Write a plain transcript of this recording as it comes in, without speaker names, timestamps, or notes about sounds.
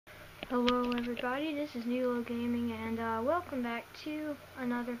Hello everybody, this is Nilo Gaming and welcome back to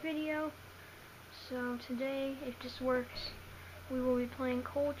another video. So today, if this works, we will be playing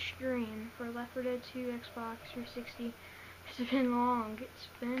Coldstream for Left 4 Dead 2 Xbox 360. It's been long, it's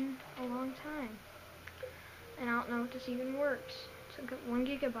been a long time. And I don't know if this even works. It's 1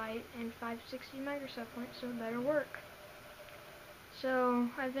 gigabyte and 560 Microsoft points, so it better work. So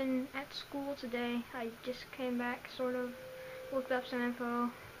I've been at school today. I just came back, sort of looked up some info.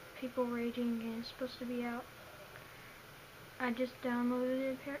 People raging and it's supposed to be out. I just downloaded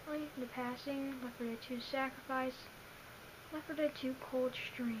it apparently. The Passing, Left 4 Dead 2 Sacrifice, Left 4 Dead 2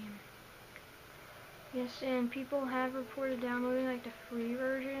 Coldstream. Yes, and people have reported downloading like the free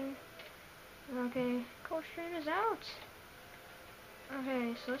version. Okay, Coldstream is out.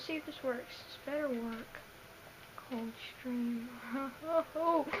 Okay, so let's see if this works. This better work. Coldstream.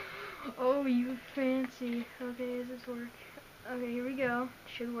 Oh, you fancy. Okay, does this work? Okay, here we go.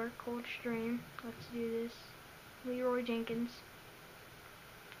 Should work. Coldstream. Let's do this. Leroy Jenkins.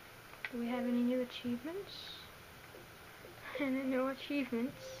 Do we have any new achievements? Any new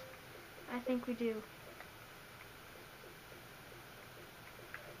achievements? I think we do.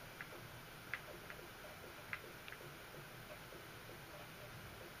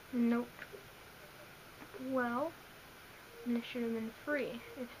 Nope. Well, then it should have been free,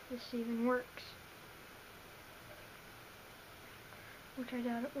 if this even works. Which I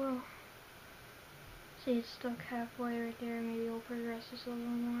doubt it will. See, it's stuck halfway right there. Maybe we'll progress this a little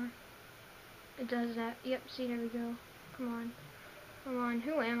more. It does that. Yep, see, there we go. Come on. Come on.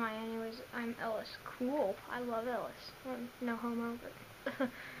 Who am I anyways? I'm Ellis. Cool. I love Ellis. Well, no homo, but...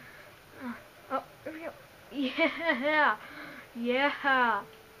 oh, there we go. Yeah! Yeah!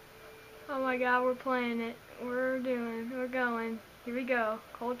 Oh my god, we're playing it. We're going. Here we go.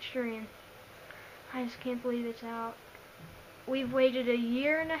 Coldstream. I just can't believe it's out. We've waited a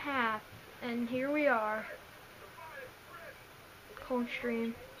year and a half, and here we are.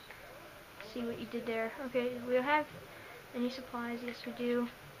 Coldstream. See what you did there. Okay, do we have any supplies? Yes, we do.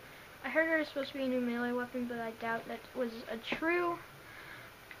 I heard there was supposed to be a new melee weapon, but I doubt that was a true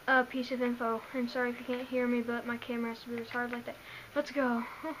piece of info. And sorry if you can't hear me, but my camera has to be retarded like that. Let's go.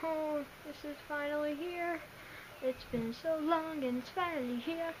 Oh, this is finally here. It's been so long, and it's finally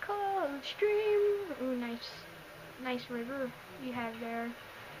here. Coldstream. Ooh, nice river you have there.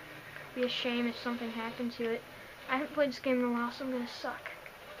 Be a shame if something happened to it. I haven't played this game in a while, so I'm gonna suck.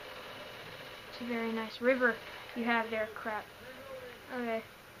 It's a very nice river you have there. Crap. Okay,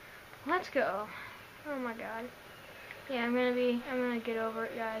 let's go. Oh my god. Yeah, I'm gonna get over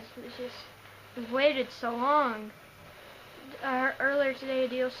it, guys. It's just, we've waited so long. Earlier today, a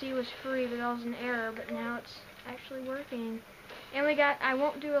DLC was free, but that was an error. But now it's actually working. And I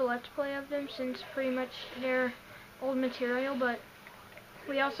won't do a let's play of them since pretty much they're old material, but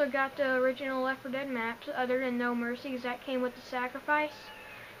we also got the original Left 4 Dead maps, other than No Mercy, because that came with the Sacrifice.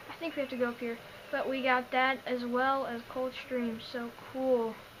 I think we have to go up here. But we got that as well as Coldstream. So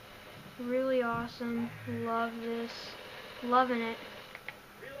cool. Really awesome. Love this. Loving it.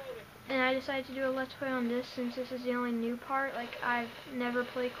 And I decided to do a let's play on this since this is the only new part. Like, I've never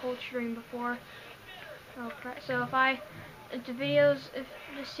played Coldstream before. Oh crap. So if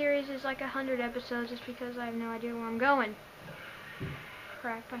the series is like 100 episodes, it's because I have no idea where I'm going.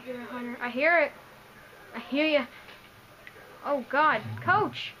 Crap, I hear a hunter. I hear it. I hear you. Oh god,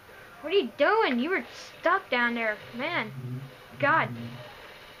 Coach, what are you doing? You were stuck down there, man. God.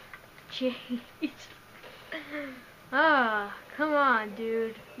 Jeez. Ah, come on,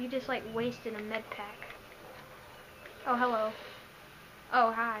 dude. You just like wasted a med pack. Oh, hello.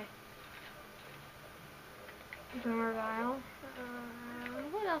 Oh, hi. Boomer vial.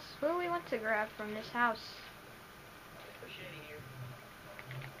 What else? What do we want to grab from this house?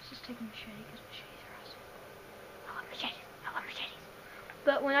 Let's just take a machete because machetes are awesome. I love machetes. I love machetes.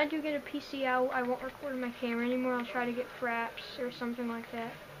 But when I do get a PC, I won't record my camera anymore. I'll try to get Fraps or something like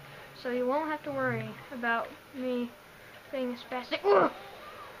that. So you won't have to worry about me being a spastic. Oh,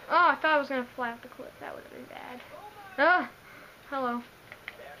 I thought I was going to fly off the cliff. That would have been bad. Oh, hello.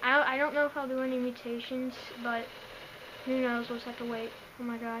 I don't know if I'll do any mutations, but who knows? We'll just have to wait. Oh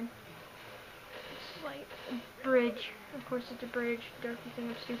my god. It's like a bridge. Of course it's a bridge. Don't you think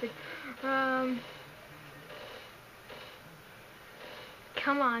I'm stupid?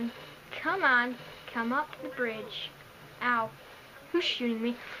 Come on. Come on. Come up the bridge. Ow. Who's shooting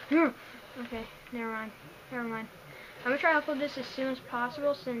me? Okay, never mind. Never mind. I'm gonna try to upload this as soon as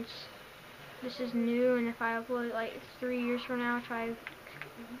possible since this is new, and if I upload it like 3 years from now,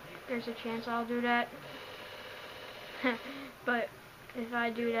 there's a chance I'll do that. But if I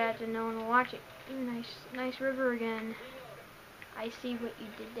do that, then no one will watch it. Ooh, nice river again. I see what you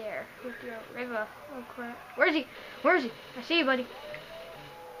did there with your river. Oh crap. Where is he? Where is he? I see you, buddy.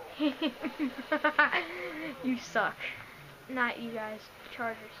 You suck. Not you guys.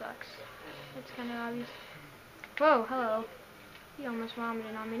 Charger sucks. That's kind of obvious. Whoa, hello. He almost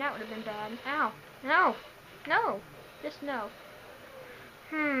vomited on me. That would have been bad. Ow. No. No. Just no.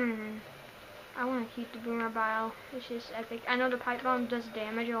 I want to keep the boomer bile. It's just epic. I know the pipe bomb does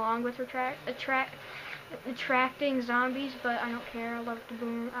damage along with attracting zombies, but I don't care. I love the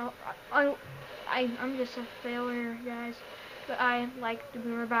boomer. I'm just a failure, guys. But I like the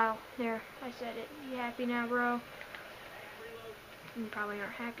boomer bile. There, I said it. You happy now, bro? You probably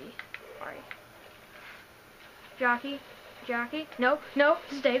aren't happy. Sorry. Jockey? Jockey? No, no,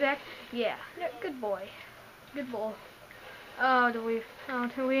 stay back. Yeah, good boy. Good boy. Oh, do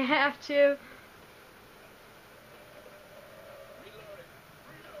we have to?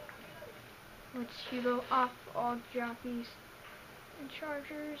 Let's go off all jockeys and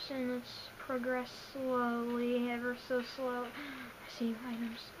chargers, and let's progress slowly, ever so slow. I see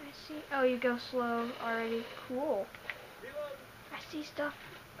items. I see. Oh, you go slow already. Cool. I see stuff.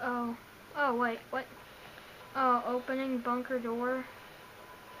 Oh. Oh, wait. What? Oh, opening bunker door.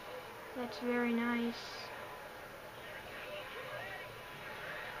 That's very nice.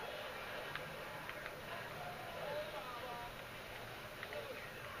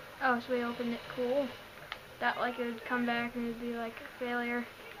 Oh, so we opened it. Cool. That like it would come back and it'd be like a failure.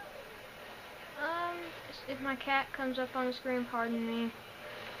 If my cat comes up on the screen, pardon me.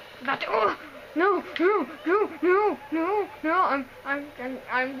 About to. Oh! No! No! No! No! No! No!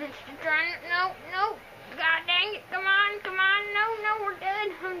 I'm just trying. No! No! God dang it! Come on! Come on! No! No! We're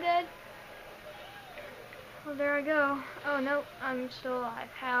dead! I'm dead. Well, there I go. Oh no! I'm still alive.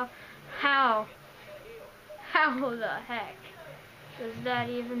 How? How? How the heck does that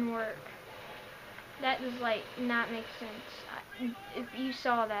even work? That does like not make sense. If you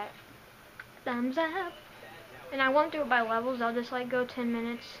saw that, thumbs up. And I won't do it by levels. I'll just like go 10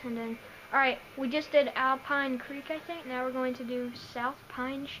 minutes and then. All right, we just did Alpine Creek, I think. Now we're going to do South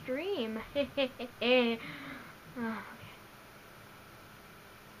Pine Stream. Oh, okay.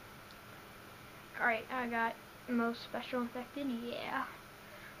 All right, I got most special infected. Yeah.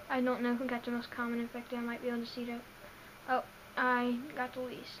 I don't know who got the most common infected. I might be able to see that. Oh, I got the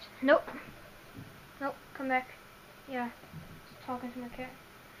least. Nope. Nope. Come back. Yeah. Just talking to my cat.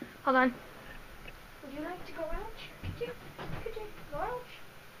 Hold on. Would you like to go out? Could you go out?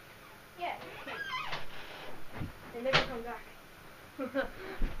 Yeah. And never come back.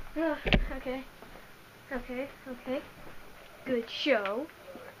 Okay. Okay. Okay. Good show.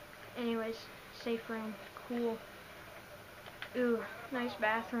 Anyways, safe room. Cool. Ooh, nice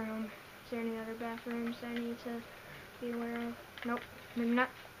bathroom. Is there any other bathrooms I need to be aware of? Nope. Maybe not.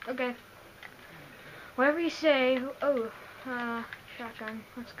 Okay. Whatever you say. Oh, shotgun.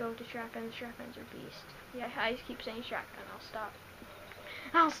 Let's go to shotguns. Shotguns are beast. Yeah, I just keep saying shotgun. I'll stop.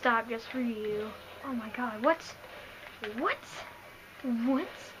 I'll stop just for you. Oh my god, what? What? What?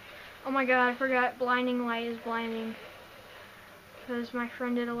 Oh my god, I forgot blinding light is blinding. Because my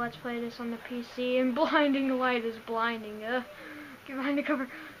friend did a let's play this on the PC and blinding light is blinding. Get behind the cover.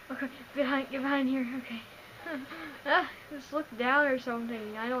 Okay, get behind here. Okay. Just look down or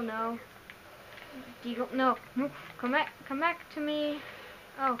something. I don't know. No, come back to me.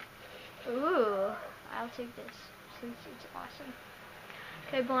 Oh, ooh, I'll take this since it's awesome.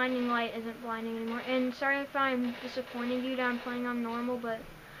 Okay, blinding light isn't blinding anymore. And sorry if I'm disappointing you that I'm playing on normal, but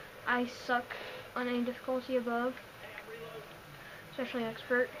I suck on any difficulty above, especially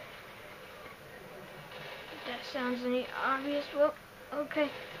expert. That sounds any obvious. Well, okay,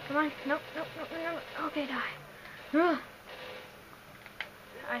 come on. Nope. Okay, die. Ugh.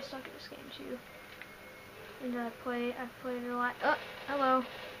 I suck at this game too. And I've played it a lot. Oh, hello.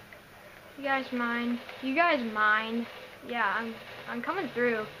 You guys mind? You guys mind? Yeah, I'm coming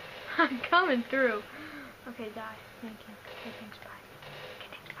through. I'm coming through. Okay, die. Thank you. Okay, thanks, bye. Okay,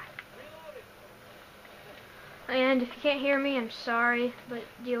 thanks, bye. And if you can't hear me, I'm sorry, but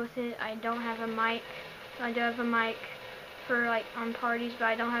deal with it. I don't have a mic. I do have a mic for like on parties, but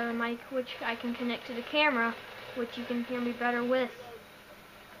I don't have a mic which I can connect to the camera, which you can hear me better with.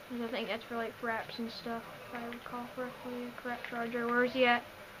 I think that's for like raps and stuff, if I recall correctly. Correct, Charger. Where's he at?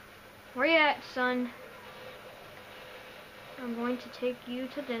 Where you at, son? I'm going to take you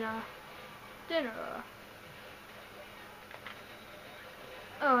to dinner. Dinner.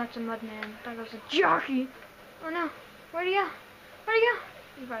 Oh, that's a mudman. I thought it was a jockey. Oh no. Where'd he go? Where'd he go?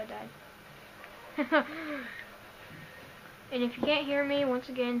 He probably died. And if you can't hear me, once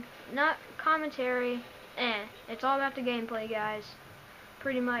again, not commentary. It's all about the gameplay, guys.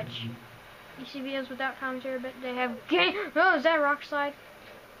 Pretty much. You see videos without commentary, but they have game. Oh, is that a rock slide?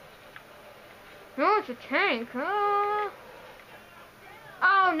 No, it's a tank. Oh,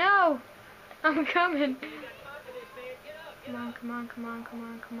 oh no! I'm coming. Come on, come on, come on, come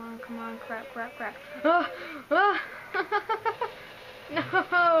on, come on, come on. Crap, crap, crap. Oh, oh.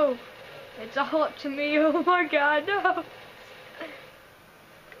 No! It's all up to me. Oh my god, no!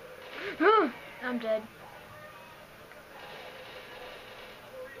 I'm dead.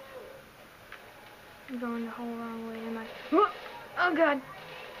 I'm going the whole wrong way, am I? Oh god!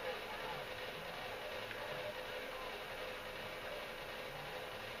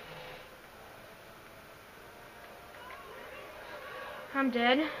 I'm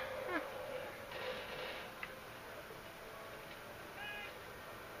dead.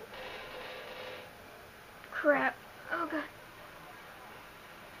 Crap. Oh god.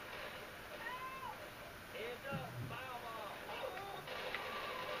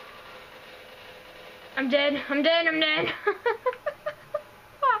 I'm dead. I'm dead. I'm dead.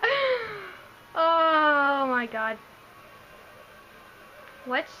 Oh my god.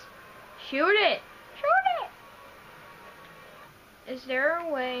 What? Shoot it. Shoot it. Is there a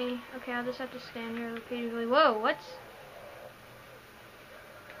way? Okay, I'll just have to stand here repeatedly. Whoa, what's...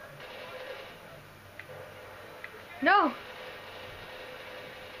 No.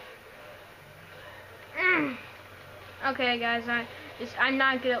 Okay, guys, I'm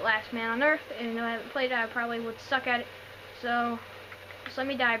not good at Last Man on Earth, and if I haven't played it, I probably would suck at it. So, just let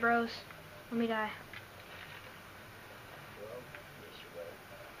me die, bros. Let me die.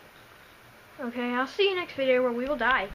 Okay, I'll see you next video where we will die.